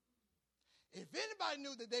 If anybody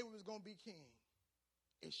knew that David was going to be king,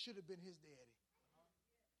 it should have been his daddy.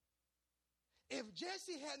 If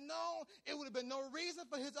Jesse had known, it would have been no reason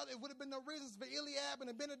for it would have been no reasons for Eliab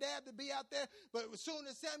and Abinadab to be out there. But as soon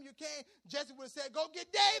as Samuel came, Jesse would have said, go get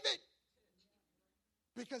David.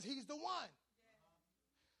 Because he's the one.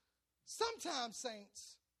 Sometimes,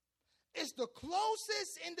 saints, it's the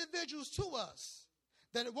closest individuals to us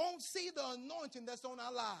that won't see the anointing that's on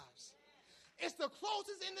our lives. It's the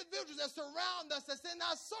closest individuals that surround us, that's in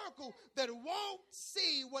our circle, that won't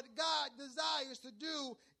see what God desires to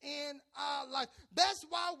do in our life. That's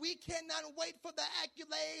why we cannot wait for the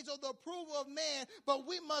accolades or the approval of man, but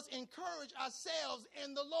we must encourage ourselves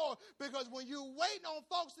in the Lord. Because when you're waiting on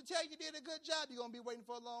folks to tell you did a good job, you're going to be waiting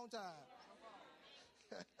for a long time.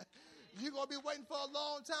 You're going to be waiting for a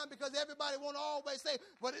long time because everybody won't always say,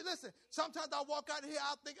 but listen, sometimes I walk out of here,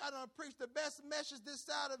 I think I done preached the best message this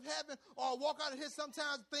side of heaven, or I walk out of here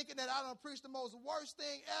sometimes thinking that I done preached the most worst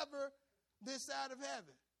thing ever this side of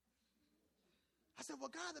heaven. I said,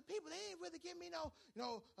 well, God, the people, they ain't really give me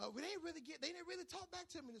they didn't really talk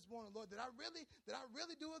back to me this morning, Lord. Did I really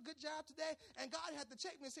do a good job today? And God had to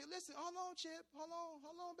check me and say, listen, hold on, Chip. Hold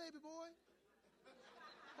on, baby boy.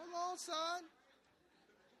 Hold on, son.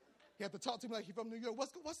 He had to talk to me like he's from New York.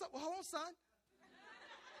 What's up? Hold on, son.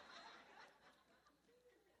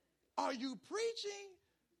 Are you preaching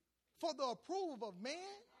for the approval of man?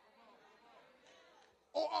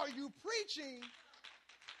 Or are you preaching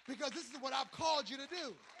because this is what I've called you to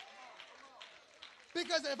do?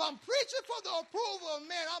 Because if I'm preaching for the approval of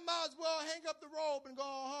man, I might as well hang up the robe and go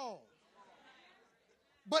home.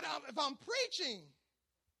 But if I'm preaching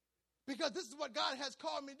because this is what God has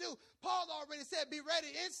called me to do. Paul already said, be ready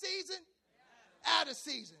in season, out of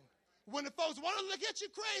season. When the folks want to look at you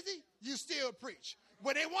crazy, you still preach.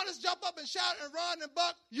 When they want us to jump up and shout and run and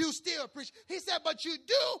buck, you still preach. He said, but you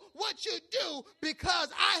do what you do because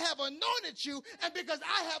I have anointed you and because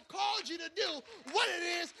I have called you to do what it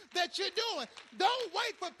is that you're doing. Don't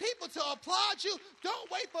wait for people to applaud you. Don't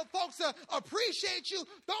wait for folks to appreciate you.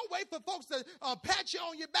 Don't wait for folks to pat you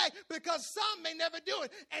on your back because some may never do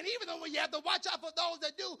it. And even though you have to watch out for those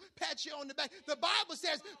that do pat you on the back, the Bible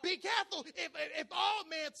says, be careful if all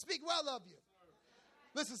men speak well of you.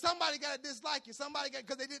 Listen, somebody got to dislike you.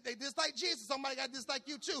 Because they dislike Jesus, somebody got to dislike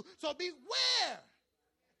you too. So beware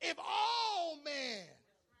if all men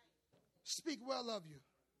speak well of you.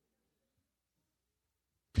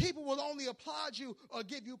 People will only applaud you or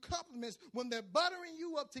give you compliments when they're buttering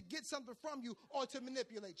you up to get something from you or to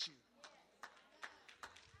manipulate you.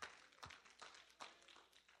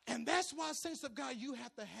 And that's why, saints of God, you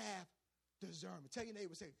have to have discernment. Tell your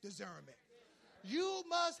neighbor, say, discernment. You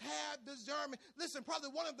must have discernment. Listen, probably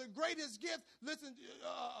one of the greatest gifts,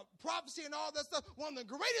 prophecy and all that stuff, one of the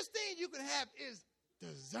greatest things you can have is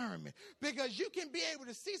discernment. Because you can be able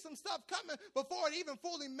to see some stuff coming before it even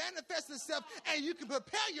fully manifests itself, and you can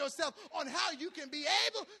prepare yourself on how you can be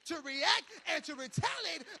able to react and to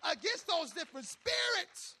retaliate against those different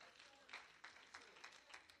spirits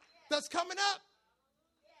that's coming up.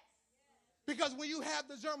 Because when you have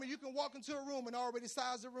discernment, you can walk into a room and already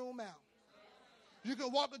size the room out. You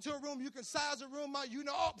can walk into a room, you can size a room out. You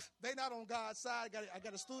know, oh, they're not on God's side. I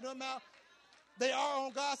got to slew them out. They are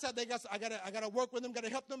on God's side. I got to work with them, got to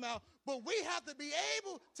help them out. But we have to be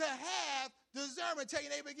able to have discernment. Tell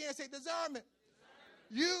your neighbor again, say discernment.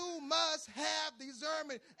 You must have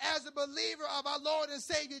discernment. As a believer of our Lord and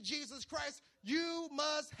Savior Jesus Christ, you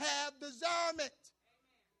must have discernment.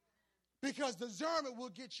 Because discernment will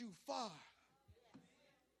get you far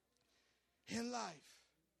in life.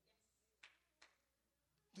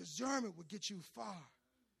 Discernment will get you far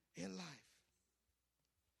in life.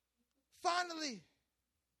 Finally,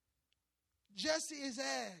 Jesse is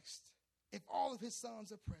asked if all of his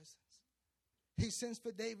sons are present. He sends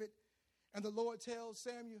for David, and the Lord tells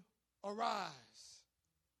Samuel, arise,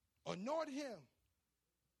 anoint him.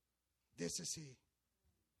 This is he.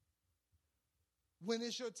 When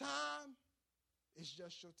it's your time, it's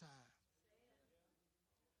just your time.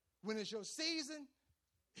 When it's your season,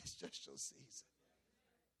 it's just your season.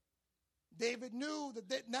 David knew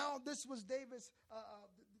that now this was David's.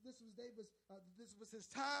 This was his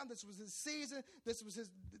time. This was his season. This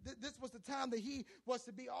was the time that he was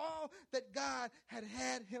to be all that God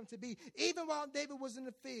had him to be. Even while David was in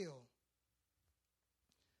the field,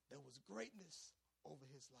 there was greatness over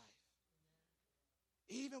his life.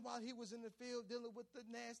 Even while he was in the field dealing with the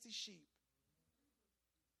nasty sheep,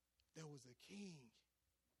 there was a king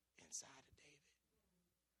inside of David.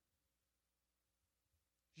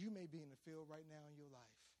 You may be in the field right now in your life.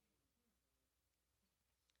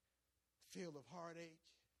 Field of heartache,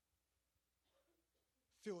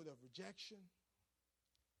 field of rejection,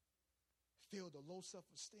 field of low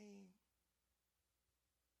self-esteem,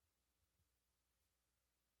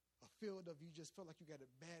 a field of you just feel like you got a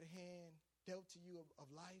bad hand dealt to you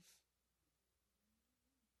of life.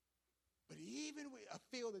 But even with a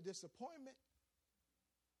field of disappointment,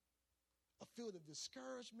 a field of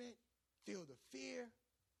discouragement, field of fear,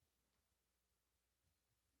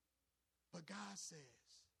 but God says,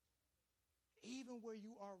 even where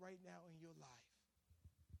you are right now in your life,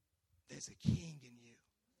 there's a king in you.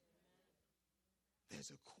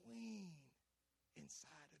 There's a queen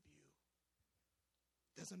inside of you.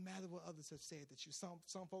 Doesn't matter what others have said that you.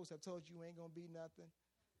 Some folks have told you ain't gonna be nothing.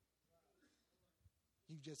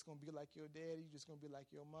 You just gonna be like your daddy. You just gonna be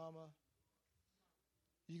like your mama.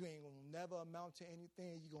 You ain't gonna never amount to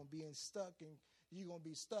anything. You're gonna be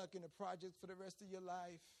stuck in the project for the rest of your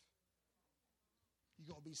life.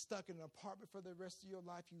 You're going to be stuck in an apartment for the rest of your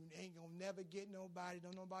life. You ain't going to never get nobody.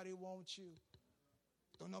 Don't nobody want you.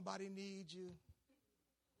 Don't nobody need you.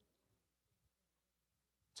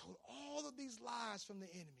 Told all of these lies from the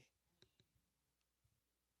enemy.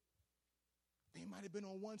 They might have been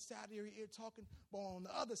on one side of your ear talking, but on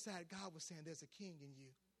the other side, God was saying there's a king in you.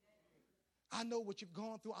 I know what you've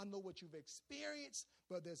gone through. I know what you've experienced,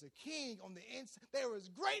 but there's a king on the inside. There is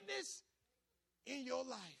greatness in your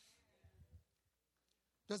life.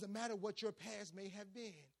 Doesn't matter what your past may have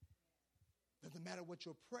been. Doesn't matter what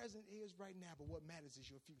your present is right now, but what matters is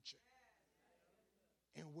your future.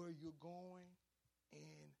 And where you're going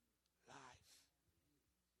in life.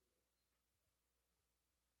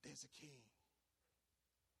 There's a king.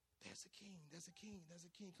 There's a king. There's a king. There's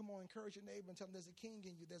a king. Come on, encourage your neighbor and tell them there's a king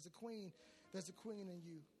in you. There's a queen. There's a queen in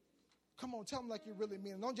you. Come on, tell them like you really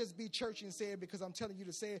mean it. Don't just be churchy and say it because I'm telling you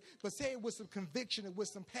to say it, but say it with some conviction and with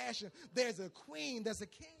some passion. There's a queen, there's a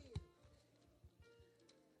king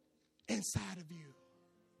inside of you.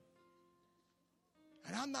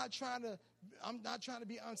 And I'm not trying to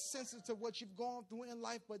be unsensitive to what you've gone through in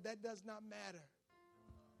life, but that does not matter.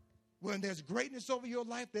 When there's greatness over your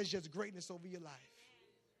life, there's just greatness over your life.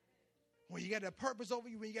 When you got a purpose over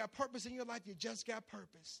you, when you got purpose in your life, you just got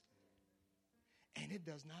purpose. And it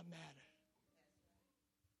does not matter.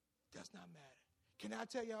 Does not matter. Can I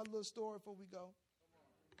tell y'all a little story before we go?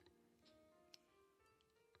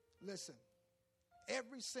 Listen,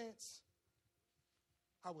 ever since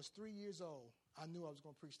I was 3 years old, I knew I was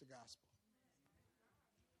going to preach the gospel.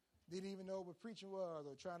 Didn't even know what preaching was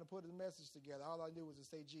or trying to put a message together. All I knew was to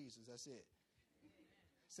say Jesus. That's it.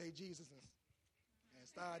 Say Jesus and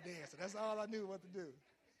start dancing. That's all I knew what to do.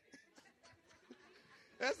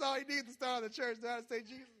 That's all you need to start the church, to say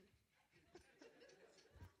Jesus.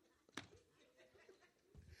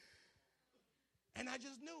 And I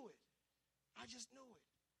just knew it. I just knew it.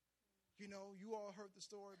 You know, you all heard the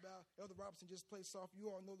story about Elder Robinson just played soft.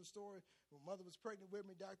 You all know the story. When mother was pregnant with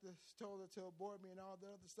me, doctor told her to abort me and all the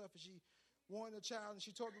other stuff. And she wanted a child. And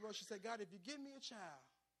she told the Lord, she said, God, if you give me a child,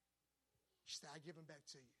 she said, I give him back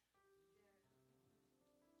to you.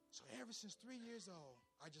 So ever since 3 years old,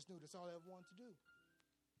 I just knew that's all I ever wanted to do.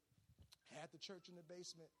 Had the church in the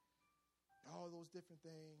basement, all those different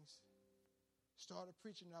things. Started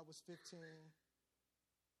preaching when I was 15.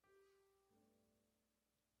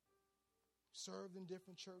 Served in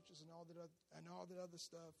different churches and all that other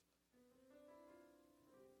stuff.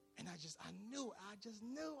 And I knew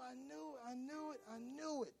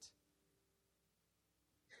it.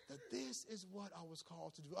 That this is what I was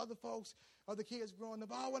called to do. Other kids growing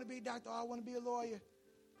up, I want to be a doctor, I want to be a lawyer.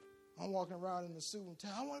 I'm walking around in the suit and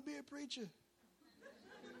telling, I want to be a preacher.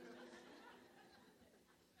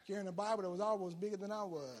 Carrying a Bible that was almost bigger than I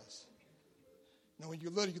was. Now, when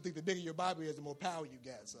you're little, you think the bigger your Bible is, the more power you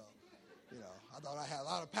got. So, you know, I thought I had a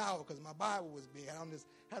lot of power because my Bible was big. I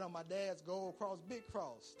had on my dad's gold cross, big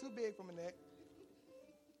cross, too big for my neck.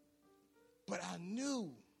 But I knew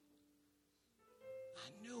it.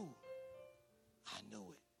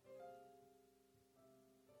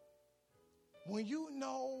 When you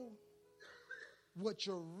know what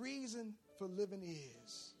your reason for living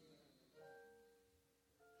is,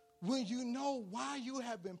 when you know why you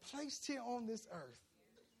have been placed here on this earth,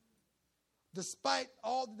 despite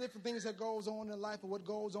all the different things that goes on in life and what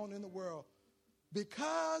goes on in the world,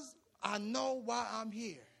 because I know why I'm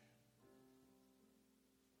here,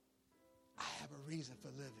 I have a reason for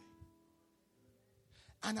living.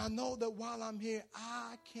 And I know that while I'm here,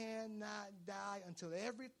 I cannot die until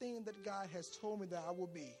everything that God has told me that I will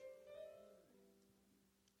be,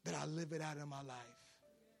 that I live it out in my life.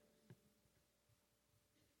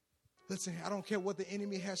 Listen, I don't care what the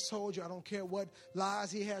enemy has told you. I don't care what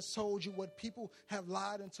lies he has told you, what people have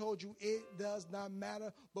lied and told you. It does not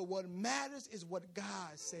matter. But what matters is what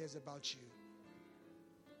God says about you.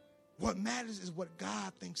 What matters is what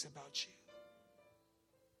God thinks about you.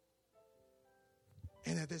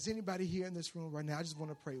 And if there's anybody here in this room right now, I just want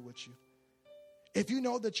to pray with you. If you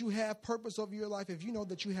know that you have purpose over your life, if you know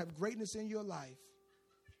that you have greatness in your life,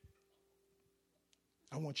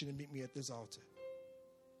 I want you to meet me at this altar.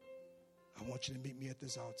 I want you to meet me at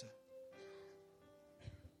this altar.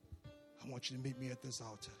 I want you to meet me at this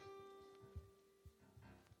altar.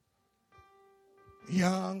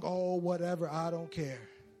 Young, old, whatever, I don't care.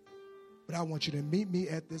 But I want you to meet me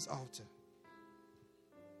at this altar.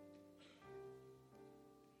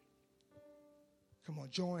 Come on,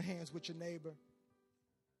 join hands with your neighbor.